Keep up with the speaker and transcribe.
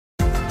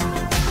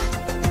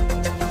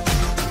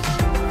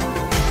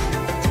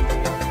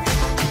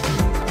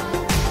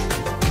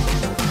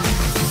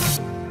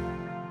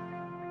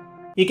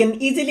You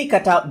can easily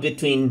cut out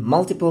between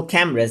multiple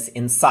cameras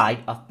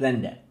inside of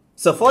Blender.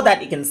 So for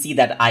that, you can see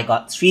that I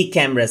got 3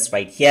 cameras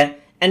right here.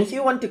 And if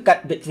you want to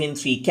cut between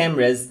 3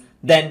 cameras,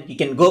 then you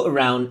can go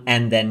around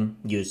and then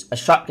use a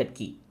shortcut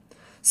key.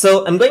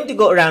 So I'm going to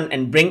go around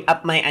and bring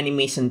up my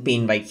animation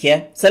pane right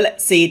here. So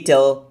let's say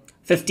till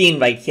 15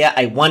 right here,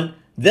 I want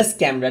this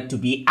camera to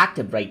be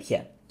active right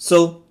here.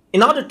 So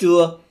in order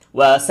to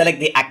select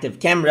the active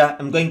camera,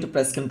 I'm going to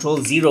press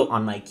Ctrl 0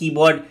 on my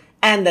keyboard,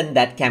 and then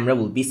that camera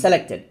will be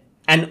selected.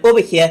 And over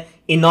here,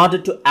 in order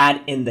to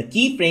add in the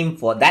keyframe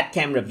for that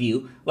camera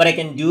view, what I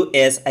can do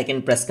is I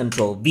can press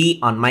Ctrl V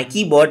on my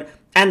keyboard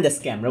and this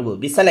camera will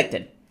be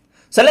selected.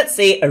 So let's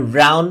say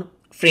around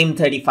frame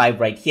 35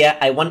 right here,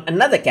 I want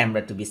another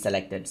camera to be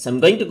selected. So I'm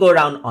going to go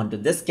around onto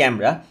this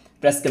camera,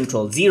 press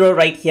Ctrl 0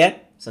 right here.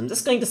 So I'm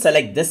just going to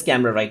select this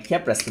camera right here,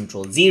 press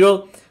Ctrl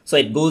 0. So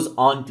it goes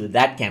on to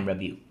that camera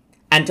view.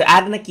 And to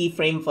add in a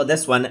keyframe for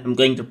this one, I'm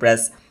going to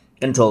press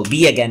Ctrl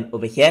V again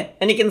over here.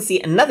 And you can see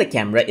another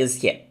camera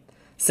is here.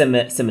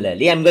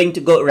 Similarly, I'm going to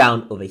go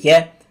around over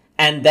here,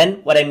 and then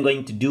what I'm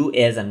going to do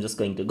is I'm just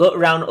going to go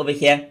around over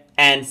here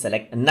and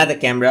select another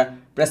camera,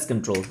 press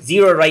Ctrl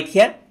 0 right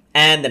here,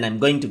 and then I'm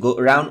going to go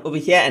around over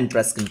here and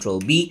press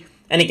Ctrl B,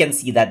 and you can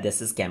see that this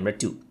is camera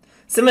 2.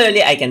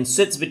 Similarly, I can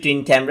switch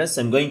between cameras,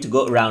 so I'm going to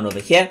go around over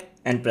here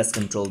and press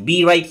Ctrl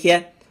B right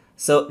here.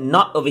 So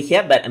not over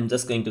here, but I'm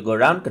just going to go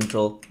around,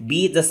 Ctrl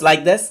B just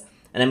like this,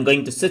 and I'm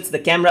going to switch the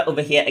camera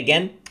over here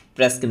again,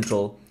 press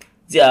Ctrl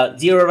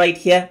 0 right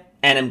here,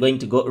 and I'm going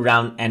to go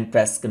around and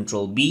press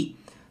Ctrl B.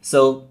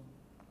 So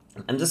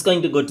I'm just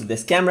going to go to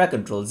this camera,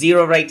 Ctrl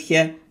 0 right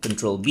here,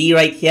 Ctrl B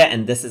right here,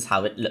 and this is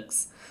how it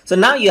looks. So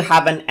now you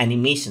have an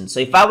animation. So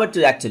if I were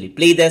to actually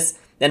play this,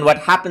 then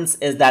what happens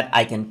is that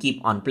I can keep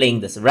on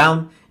playing this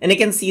around, and you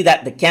can see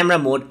that the camera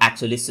mode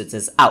actually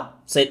switches out.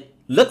 So it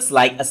looks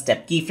like a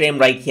step keyframe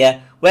right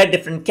here where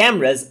different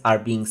cameras are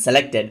being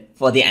selected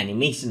for the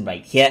animation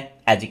right here,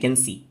 as you can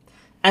see.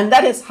 And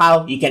that is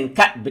how you can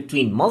cut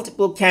between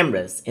multiple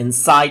cameras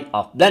inside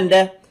of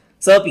Blender.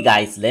 So hope you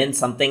guys learned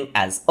something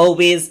as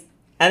always.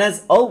 And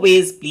as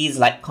always, please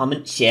like,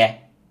 comment,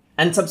 share,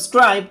 and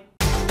subscribe.